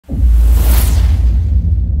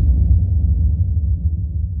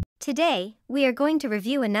Today, we are going to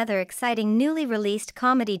review another exciting newly released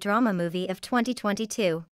comedy-drama movie of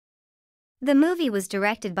 2022. The movie was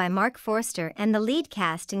directed by Marc Forster and the lead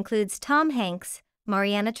cast includes Tom Hanks,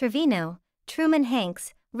 Mariana Treviño, Truman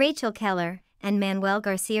Hanks, Rachel Keller, and Manuel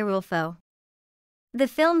Garcia-Rulfo. The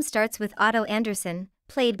film starts with Otto Anderson,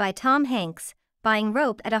 played by Tom Hanks, buying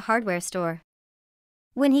rope at a hardware store.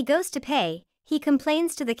 When he goes to pay, he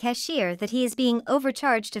complains to the cashier that he is being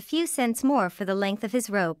overcharged a few cents more for the length of his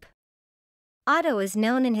rope. Otto is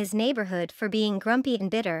known in his neighborhood for being grumpy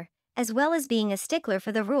and bitter, as well as being a stickler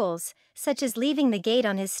for the rules, such as leaving the gate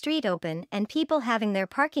on his street open and people having their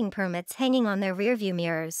parking permits hanging on their rearview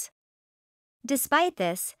mirrors. Despite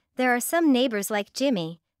this, there are some neighbors like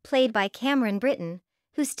Jimmy, played by Cameron Britton,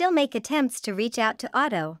 who still make attempts to reach out to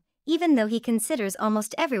Otto, even though he considers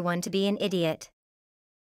almost everyone to be an idiot.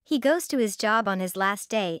 He goes to his job on his last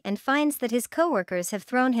day and finds that his coworkers have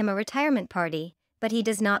thrown him a retirement party, but he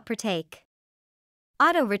does not partake.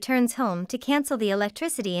 Otto returns home to cancel the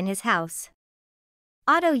electricity in his house.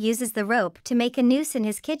 Otto uses the rope to make a noose in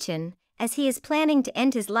his kitchen, as he is planning to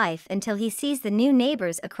end his life until he sees the new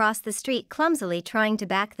neighbors across the street clumsily trying to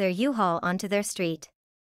back their U-Haul onto their street.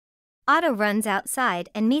 Otto runs outside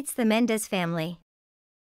and meets the Mendez family.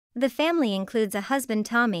 The family includes a husband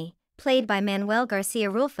Tommy, played by Manuel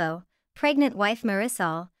Garcia-Rulfo, pregnant wife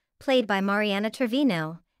Marisol, played by Mariana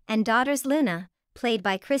Treviño, and daughters Luna, played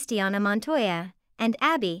by Cristiana Montoya, and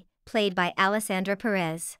Abby, played by Alessandra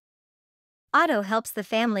Perez. Otto helps the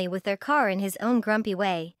family with their car in his own grumpy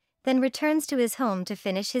way, then returns to his home to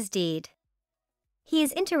finish his deed. He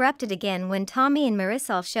is interrupted again when Tommy and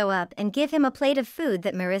Marisol show up and give him a plate of food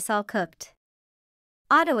that Marisol cooked.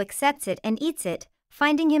 Otto accepts it and eats it,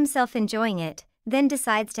 finding himself enjoying it, then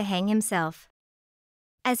decides to hang himself.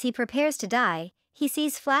 As he prepares to die, he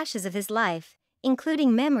sees flashes of his life,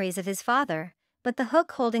 including memories of his father, but the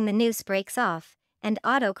hook holding the noose breaks off, and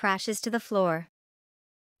Otto crashes to the floor.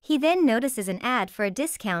 He then notices an ad for a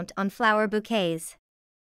discount on flower bouquets.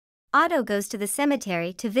 Otto goes to the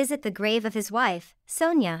cemetery to visit the grave of his wife,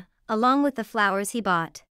 Sonia, along with the flowers he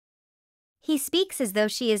bought. He speaks as though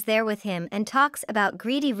she is there with him and talks about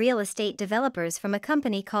greedy real estate developers from a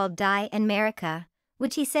company called Die America,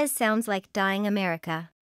 which he says sounds like Dying America.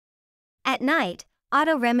 At night,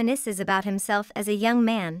 Otto reminisces about himself as a young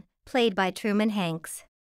man, played by Truman Hanks.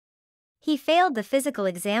 He failed the physical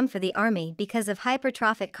exam for the army because of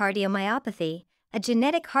hypertrophic cardiomyopathy, a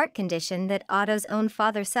genetic heart condition that Otto's own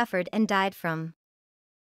father suffered and died from.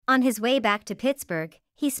 On his way back to Pittsburgh,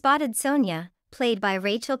 he spotted Sonia, played by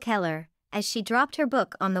Rachel Keller, as she dropped her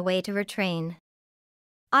book on the way to her train.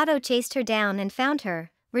 Otto chased her down and found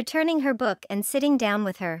her, returning her book and sitting down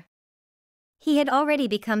with her. He had already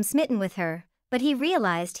become smitten with her, but he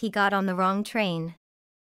realized he got on the wrong train.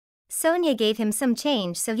 Sonia gave him some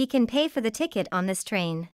change so he can pay for the ticket on this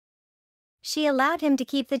train. She allowed him to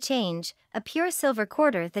keep the change, a pure silver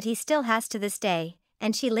quarter that he still has to this day,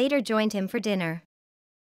 and she later joined him for dinner.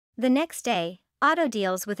 The next day, Otto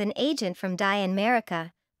deals with an agent from Die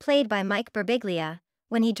America, played by Mike Birbiglia,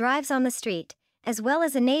 when he drives on the street, as well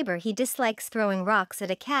as a neighbor he dislikes throwing rocks at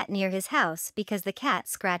a cat near his house because the cat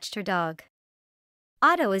scratched her dog.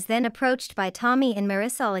 Otto is then approached by Tommy and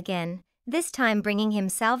Marisol again, this time bringing him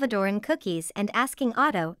Salvadoran cookies and asking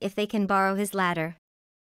Otto if they can borrow his ladder.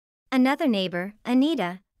 Another neighbor,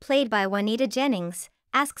 Anita, played by Juanita Jennings,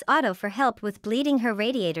 asks Otto for help with bleeding her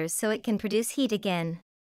radiators so it can produce heat again.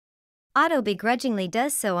 Otto begrudgingly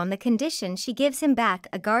does so on the condition she gives him back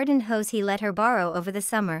a garden hose he let her borrow over the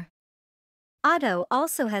summer. Otto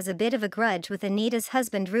also has a bit of a grudge with Anita's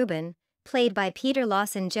husband Ruben, played by Peter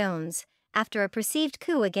Lawson Jones, after a perceived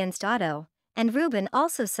coup against Otto, and Ruben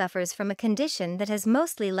also suffers from a condition that has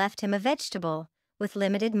mostly left him a vegetable, with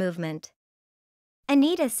limited movement.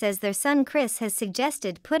 Anita says their son Chris has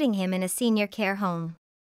suggested putting him in a senior care home.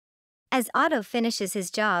 As Otto finishes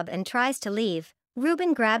his job and tries to leave,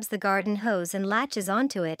 Ruben grabs the garden hose and latches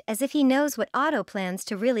onto it as if he knows what Otto plans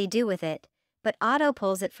to really do with it, but Otto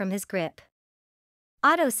pulls it from his grip.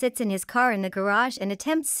 Otto sits in his car in the garage and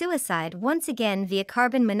attempts suicide once again via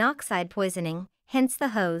carbon monoxide poisoning, hence the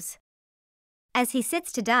hose. As he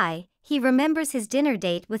sits to die, he remembers his dinner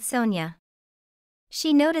date with Sonia.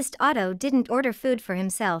 She noticed Otto didn't order food for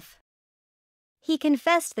himself. He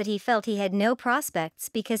confessed that he felt he had no prospects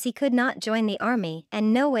because he could not join the army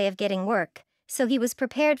and no way of getting work, so he was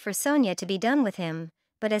prepared for Sonia to be done with him,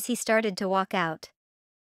 but as he started to walk out,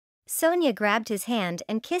 Sonia grabbed his hand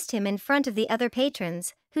and kissed him in front of the other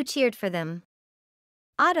patrons, who cheered for them.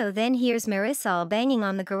 Otto then hears Marisol banging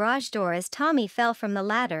on the garage door as Tommy fell from the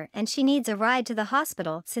ladder and she needs a ride to the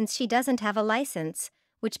hospital since she doesn't have a license,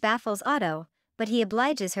 which baffles Otto, but he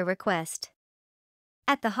obliges her request.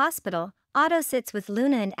 At the hospital, Otto sits with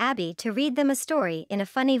Luna and Abby to read them a story in a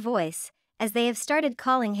funny voice, as they have started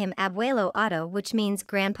calling him Abuelo Otto, which means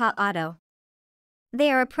Grandpa Otto. They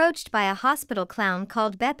are approached by a hospital clown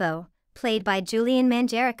called Beppo, played by Julian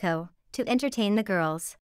Mangierico, to entertain the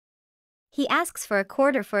girls. He asks for a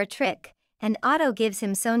quarter for a trick, and Otto gives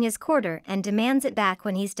him Sonia's quarter and demands it back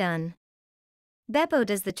when he's done. Beppo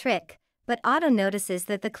does the trick, but Otto notices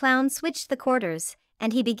that the clown switched the quarters,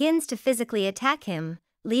 and he begins to physically attack him,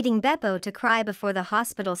 leading Beppo to cry before the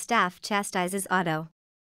hospital staff chastises Otto.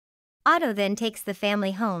 Otto then takes the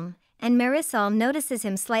family home, and Marisol notices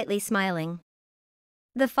him slightly smiling.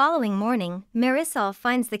 The following morning, Marisol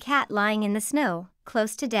finds the cat lying in the snow,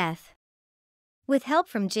 close to death. With help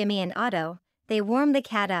from Jimmy and Otto, they warm the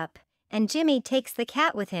cat up, and Jimmy takes the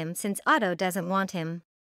cat with him since Otto doesn't want him.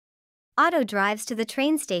 Otto drives to the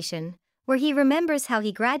train station, where he remembers how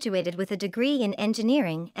he graduated with a degree in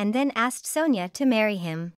engineering and then asked Sonia to marry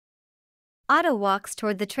him. Otto walks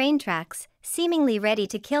toward the train tracks, seemingly ready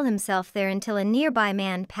to kill himself there until a nearby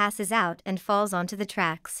man passes out and falls onto the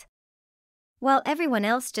tracks. While everyone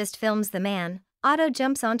else just films the man, Otto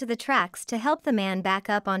jumps onto the tracks to help the man back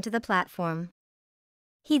up onto the platform.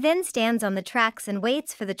 He then stands on the tracks and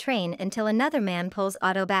waits for the train until another man pulls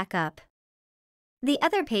Otto back up. The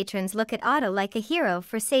other patrons look at Otto like a hero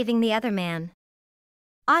for saving the other man.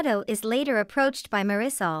 Otto is later approached by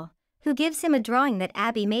Marisol, who gives him a drawing that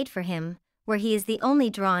Abby made for him, where he is the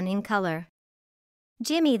only drawn in color.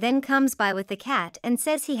 Jimmy then comes by with the cat and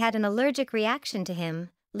says he had an allergic reaction to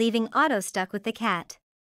him, leaving Otto stuck with the cat.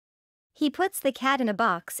 He puts the cat in a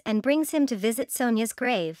box and brings him to visit Sonia's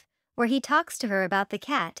grave, where he talks to her about the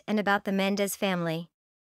cat and about the Mendez family.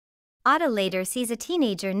 Otto later sees a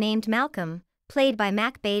teenager named Malcolm, played by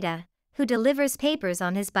Mac Beta, who delivers papers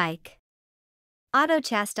on his bike. Otto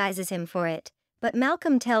chastises him for it, but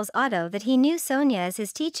Malcolm tells Otto that he knew Sonia as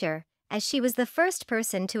his teacher, as she was the first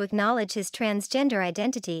person to acknowledge his transgender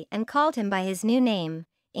identity and called him by his new name,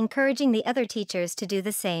 encouraging the other teachers to do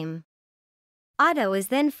the same. Otto is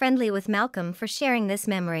then friendly with Malcolm for sharing this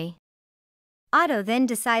memory. Otto then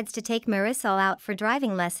decides to take Marisol out for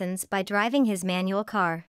driving lessons by driving his manual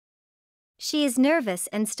car. She is nervous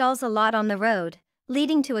and stalls a lot on the road,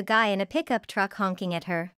 leading to a guy in a pickup truck honking at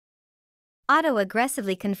her. Otto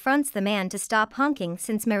aggressively confronts the man to stop honking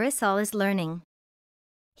since Marisol is learning.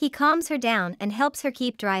 He calms her down and helps her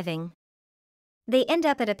keep driving. They end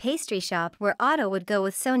up at a pastry shop where Otto would go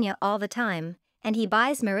with Sonia all the time, and he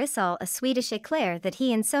buys Marisol a Swedish eclair that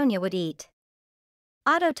he and Sonia would eat.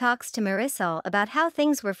 Otto talks to Marisol about how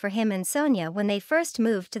things were for him and Sonia when they first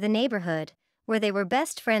moved to the neighborhood, where they were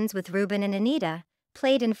best friends with Ruben and Anita,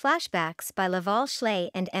 played in flashbacks by Laval Schley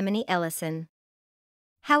and Emily Ellison.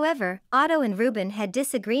 However, Otto and Ruben had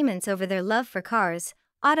disagreements over their love for cars.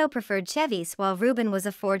 Otto preferred Chevys while Ruben was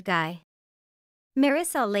a Ford guy.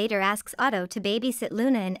 Marisol later asks Otto to babysit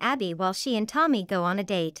Luna and Abby while she and Tommy go on a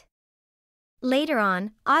date. Later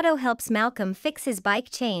on, Otto helps Malcolm fix his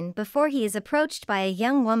bike chain before he is approached by a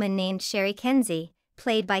young woman named Sherry Kenzie,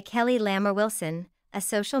 played by Kelly Lamar Wilson, a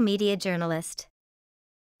social media journalist.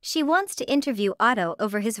 She wants to interview Otto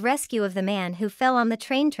over his rescue of the man who fell on the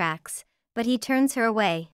train tracks, but he turns her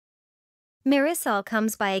away. Marisol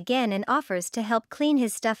comes by again and offers to help clean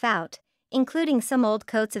his stuff out, including some old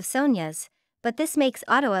coats of Sonia's, but this makes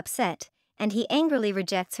Otto upset, and he angrily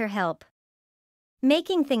rejects her help.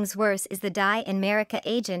 Making things worse is the Die America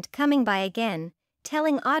agent coming by again,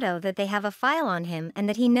 telling Otto that they have a file on him and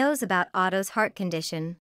that he knows about Otto's heart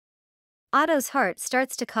condition. Otto's heart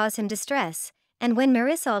starts to cause him distress, and when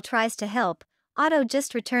Marisol tries to help, Otto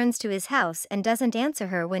just returns to his house and doesn't answer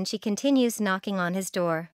her when she continues knocking on his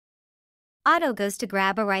door. Otto goes to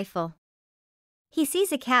grab a rifle. He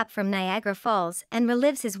sees a cap from Niagara Falls and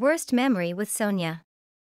relives his worst memory with Sonia.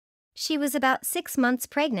 She was about 6 months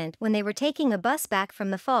pregnant when they were taking a bus back from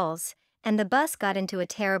the falls, and the bus got into a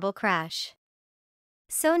terrible crash.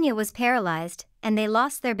 Sonia was paralyzed, and they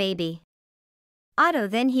lost their baby. Otto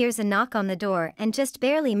then hears a knock on the door and just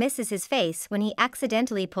barely misses his face when he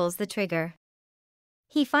accidentally pulls the trigger.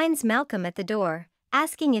 He finds Malcolm at the door,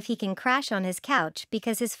 asking if he can crash on his couch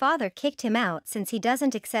because his father kicked him out since he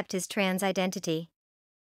doesn't accept his trans identity.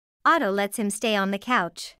 Otto lets him stay on the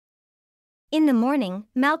couch. In the morning,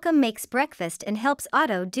 Malcolm makes breakfast and helps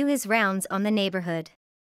Otto do his rounds on the neighborhood.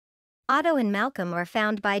 Otto and Malcolm are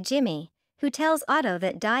found by Jimmy, who tells Otto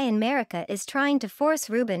that Die America is trying to force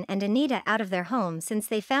Ruben and Anita out of their home since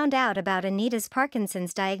they found out about Anita's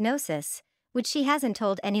Parkinson's diagnosis, which she hasn't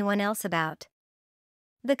told anyone else about.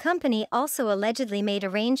 The company also allegedly made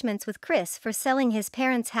arrangements with Chris for selling his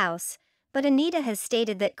parents' house, but Anita has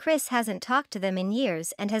stated that Chris hasn't talked to them in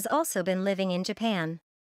years and has also been living in Japan.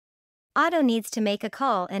 Otto needs to make a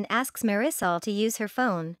call and asks Marisol to use her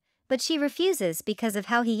phone, but she refuses because of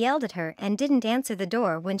how he yelled at her and didn't answer the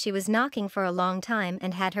door when she was knocking for a long time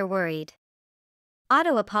and had her worried.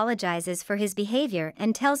 Otto apologizes for his behavior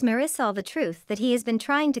and tells Marisol the truth that he has been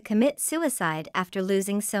trying to commit suicide after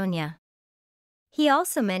losing Sonia. He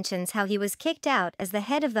also mentions how he was kicked out as the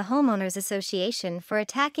head of the Homeowners Association for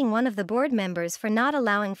attacking one of the board members for not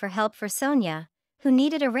allowing for help for Sonia, who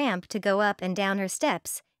needed a ramp to go up and down her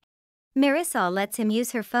steps. Marisol lets him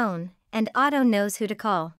use her phone, and Otto knows who to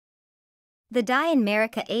call. The Die in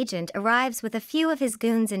America agent arrives with a few of his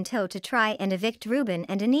goons in tow to try and evict Ruben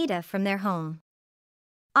and Anita from their home.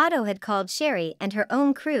 Otto had called Sherry and her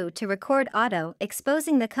own crew to record Otto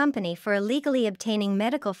exposing the company for illegally obtaining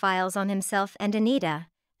medical files on himself and Anita,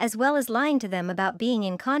 as well as lying to them about being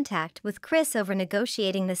in contact with Chris over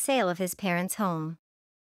negotiating the sale of his parents' home.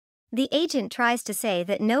 The agent tries to say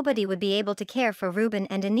that nobody would be able to care for Ruben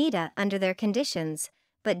and Anita under their conditions,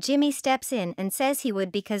 but Jimmy steps in and says he would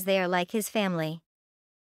because they are like his family.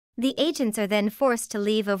 The agents are then forced to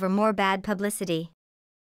leave over more bad publicity.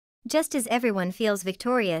 Just as everyone feels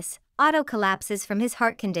victorious, Otto collapses from his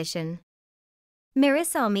heart condition.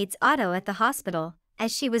 Marisol meets Otto at the hospital,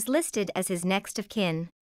 as she was listed as his next of kin.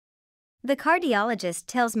 The cardiologist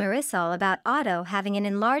tells Marisol about Otto having an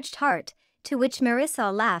enlarged heart, to which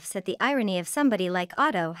Marisol laughs at the irony of somebody like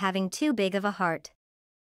Otto having too big of a heart.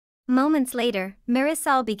 Moments later,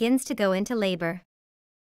 Marisol begins to go into labor.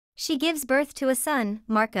 She gives birth to a son,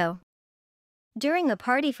 Marco. During a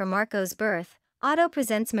party for Marco's birth, Otto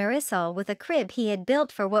presents Marisol with a crib he had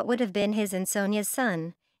built for what would have been his and Sonia's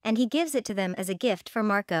son, and he gives it to them as a gift for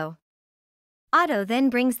Marco. Otto then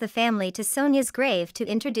brings the family to Sonia's grave to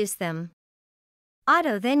introduce them.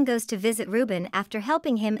 Otto then goes to visit Ruben after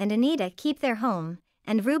helping him and Anita keep their home,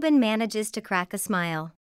 and Ruben manages to crack a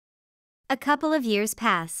smile. A couple of years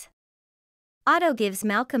pass. Otto gives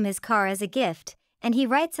Malcolm his car as a gift, and he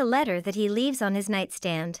writes a letter that he leaves on his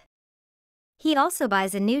nightstand. He also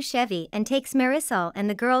buys a new Chevy and takes Marisol and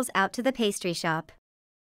the girls out to the pastry shop.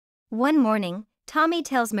 One morning, Tommy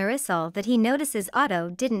tells Marisol that he notices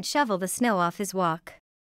Otto didn't shovel the snow off his walk.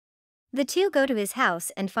 The two go to his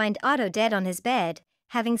house and find Otto dead on his bed,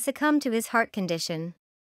 having succumbed to his heart condition.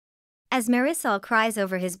 As Marisol cries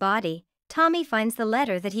over his body, Tommy finds the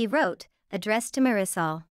letter that he wrote, addressed to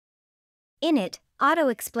Marisol. In it, Otto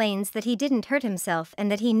explains that he didn't hurt himself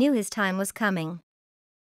and that he knew his time was coming.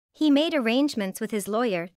 He made arrangements with his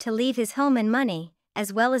lawyer to leave his home and money,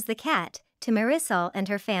 as well as the cat, to Marisol and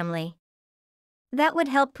her family. That would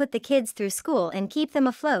help put the kids through school and keep them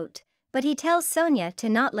afloat, but he tells Sonia to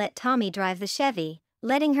not let Tommy drive the Chevy,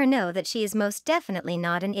 letting her know that she is most definitely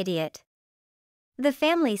not an idiot. The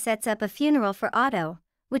family sets up a funeral for Otto,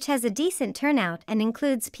 which has a decent turnout and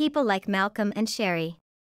includes people like Malcolm and Sherry.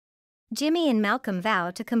 Jimmy and Malcolm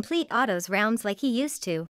vow to complete Otto's rounds like he used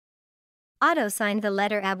to. Otto signed the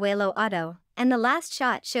letter Abuelo Otto, and the last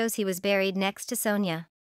shot shows he was buried next to Sonia.